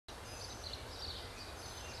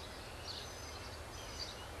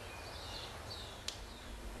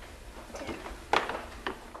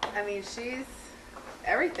I mean, she's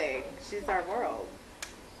everything. She's our world.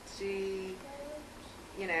 She,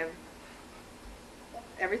 you know,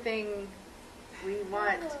 everything we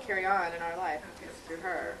want to carry on in our life is through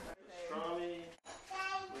her. Pastrami,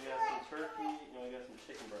 we got some turkey, and we got some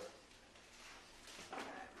chicken breast.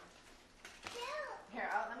 Here,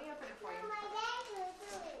 let me open it for you.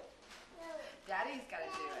 Daddy's got to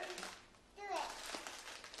do it.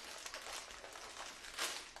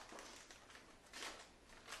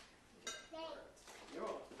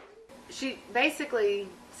 She basically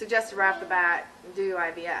suggested right off the bat do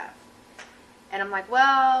IVF. And I'm like,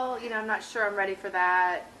 well, you know, I'm not sure I'm ready for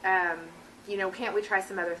that. You know, can't we try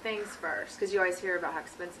some other things first? Because you always hear about how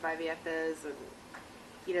expensive IVF is, and,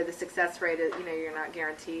 you know, the success rate is, you know, you're not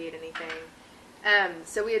guaranteed anything.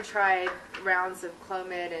 So we had tried rounds of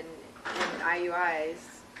Clomid and IUIs,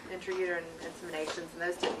 intrauterine inseminations, and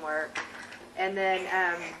those didn't work. And then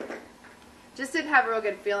just didn't have a real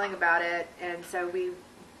good feeling about it. And so we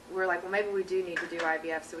were like, well, maybe we do need to do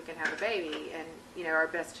IVF so we can have a baby and, you know, our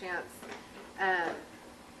best chance.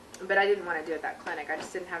 But I didn't want to do it at that clinic. I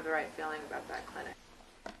just didn't have the right feeling about that clinic.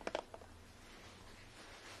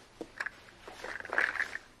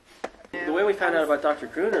 The way we found out about Dr.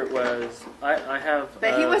 Gruner was, I have...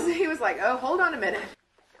 But he was like, oh, hold on a minute.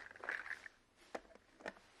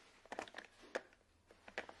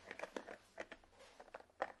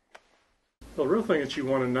 Well, the real thing that you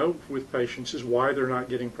want to know with patients is why they're not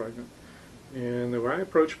getting pregnant. And the way I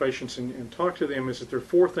approach patients and talk to them is that there are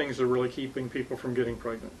 4 things that are really keeping people from getting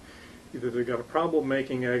pregnant. Either they've got a problem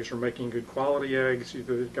making eggs or making good quality eggs,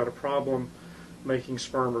 either they've got a problem making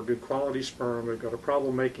sperm or good quality sperm, they've got a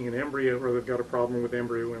problem making an embryo, or they've got a problem with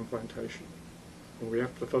embryo implantation. And we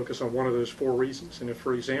have to focus on one of those 4 reasons. And if,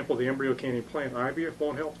 for example, the embryo can't implant, IVF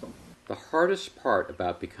won't help them. The hardest part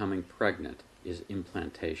about becoming pregnant is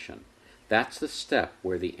implantation. That's the step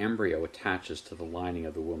where the embryo attaches to the lining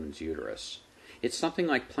of the woman's uterus. It's something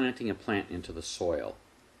like planting a plant into the soil.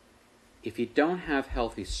 If you don't have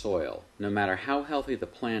healthy soil, no matter how healthy the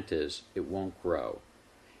plant is, it won't grow.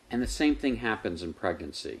 And the same thing happens in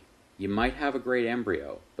pregnancy. You might have a great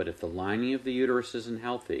embryo, but if the lining of the uterus isn't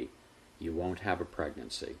healthy, you won't have a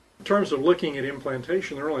pregnancy. In terms of looking at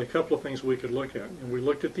implantation, there are only a couple of things we could look at. And we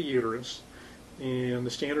looked at the uterus, and the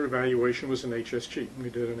standard evaluation was an HSG. We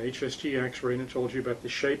did an HSG x-ray, and it told you about the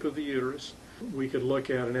shape of the uterus. We could look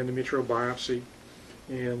at an endometrial biopsy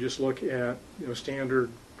and just look at, you know, standard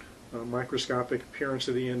microscopic appearance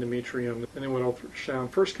of the endometrium. And then when ultrasound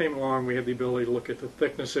first came along, we had the ability to look at the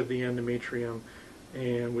thickness of the endometrium,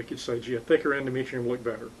 and we could say, gee, a thicker endometrium looked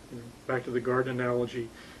better. You know, back to the garden analogy,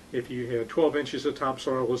 if you had 12 inches of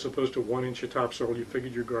topsoil as opposed to 1 inch of topsoil, you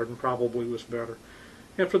figured your garden probably was better.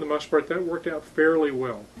 And for the most part, that worked out fairly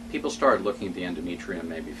well. People started looking at the endometrium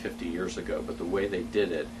maybe 50 years ago, but the way they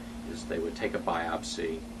did it is they would take a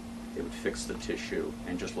biopsy, they would fix the tissue,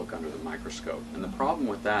 and just look under the microscope. And the problem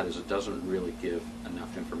with that is it doesn't really give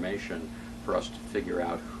enough information for us to figure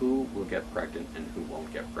out who will get pregnant and who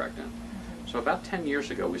won't get pregnant. So about 10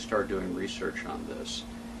 years ago, we started doing research on this,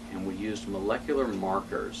 and we used molecular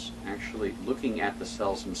markers, actually looking at the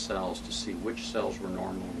cells themselves to see which cells were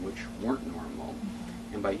normal and which weren't normal.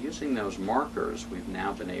 And by using those markers, we've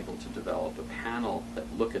now been able to develop a panel that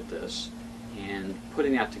look at this, and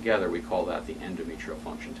putting that together, we call that the endometrial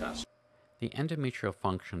function test. The endometrial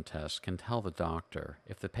function test can tell the doctor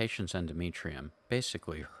if the patient's endometrium,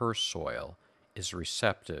 basically her soil, is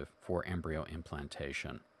receptive for embryo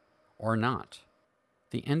implantation or not.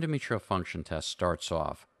 The endometrial function test starts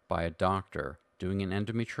off by a doctor doing an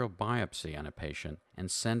endometrial biopsy on a patient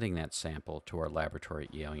and sending that sample to our laboratory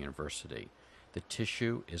at Yale University. The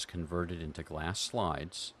tissue is converted into glass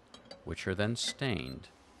slides, which are then stained,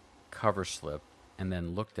 cover slip, and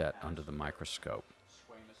then looked at under the microscope.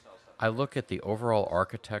 I look at the overall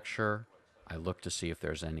architecture, I look to see if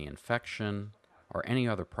there's any infection or any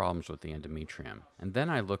other problems with the endometrium, and then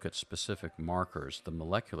I look at specific markers, the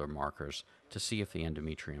molecular markers, to see if the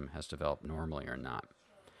endometrium has developed normally or not.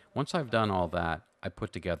 Once I've done all that, I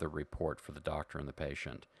put together a report for the doctor and the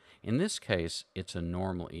patient. In this case, it's a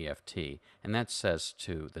normal EFT, and that says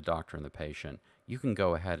to the doctor and the patient, you can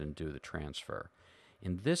go ahead and do the transfer.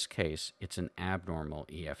 In this case, it's an abnormal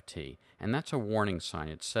EFT, and that's a warning sign.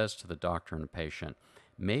 It says to the doctor and the patient,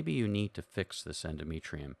 maybe you need to fix this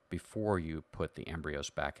endometrium before you put the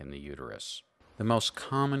embryos back in the uterus. The most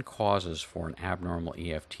common causes for an abnormal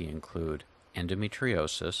EFT include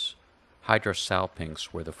endometriosis, hydrosalpinx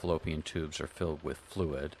where the fallopian tubes are filled with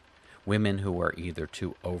fluid, women who are either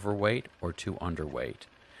too overweight or too underweight,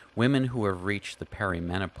 women who have reached the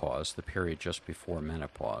perimenopause, the period just before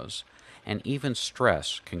menopause, and even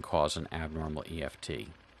stress can cause an abnormal EFT.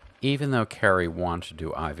 Even though Carrie wanted to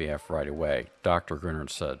do IVF right away, Dr. Gruner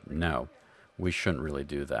said, no, we shouldn't really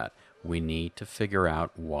do that. We need to figure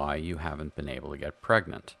out why you haven't been able to get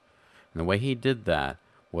pregnant. And the way he did that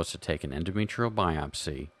was to take an endometrial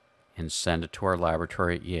biopsy and send it to our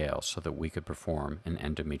laboratory at Yale so that we could perform an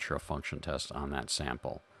endometrial function test on that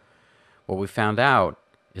sample. What we found out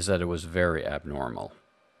is that it was very abnormal.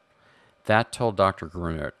 That told Dr.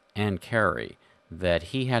 Gruner and Carrie that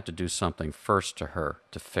he had to do something first to her,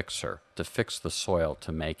 to fix the soil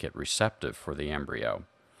to make it receptive for the embryo.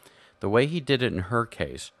 The way he did it in her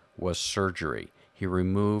case was surgery. He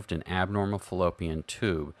removed an abnormal fallopian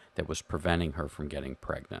tube that was preventing her from getting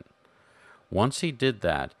pregnant. Once he did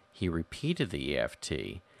that, he repeated the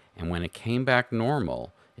EFT, and when it came back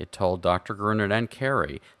normal, it told Dr. Gruner and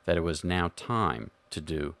Carrie that it was now time to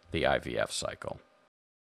do the IVF cycle.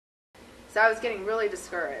 So I was getting really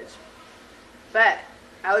discouraged. But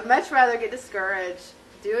I would much rather get discouraged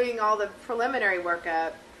doing all the preliminary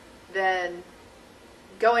workup than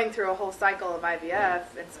going through a whole cycle of IVF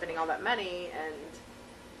and spending all that money,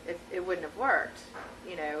 and it wouldn't have worked,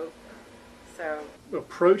 you know. So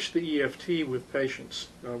approach the EFT with patients.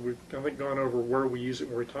 We've, I think, gone over where we use it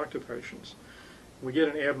when we talk to patients. We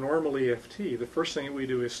get an abnormal EFT, the first thing that we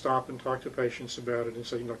do is stop and talk to patients about it and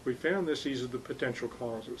say, look, we found this, these are the potential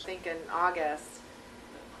causes. I think in August,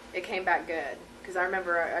 it came back good. Because I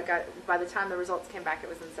remember by the time the results came back, it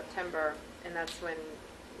was in September, and that's when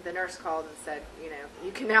the nurse called and said, you know,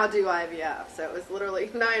 you can now do IVF. So it was literally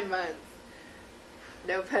 9 months,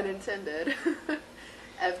 no pun intended,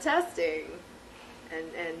 of testing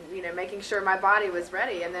and you know, making sure my body was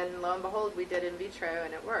ready. And then lo and behold, we did in vitro,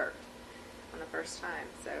 and it worked on the first time.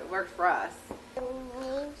 So it worked for us. We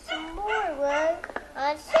need some more work.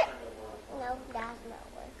 No, that's not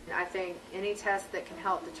work. I think any test that can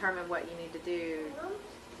help determine what you need to do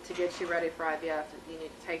to get you ready for IVF, you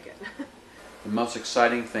need to take it. The most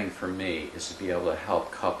exciting thing for me is to be able to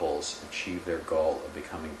help couples achieve their goal of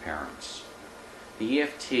becoming parents. The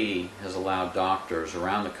EFT has allowed doctors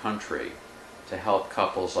around the country to help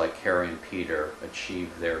couples like Carrie and Peter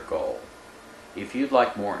achieve their goal. If you'd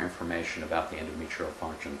like more information about the endometrial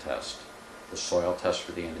function test, the soil test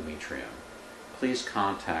for the endometrium, please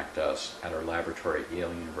contact us at our laboratory at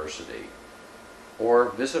Yale University, or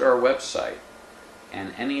visit our website.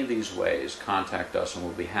 And any of these ways, contact us and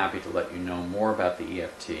we'll be happy to let you know more about the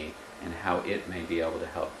EFT and how it may be able to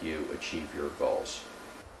help you achieve your goals.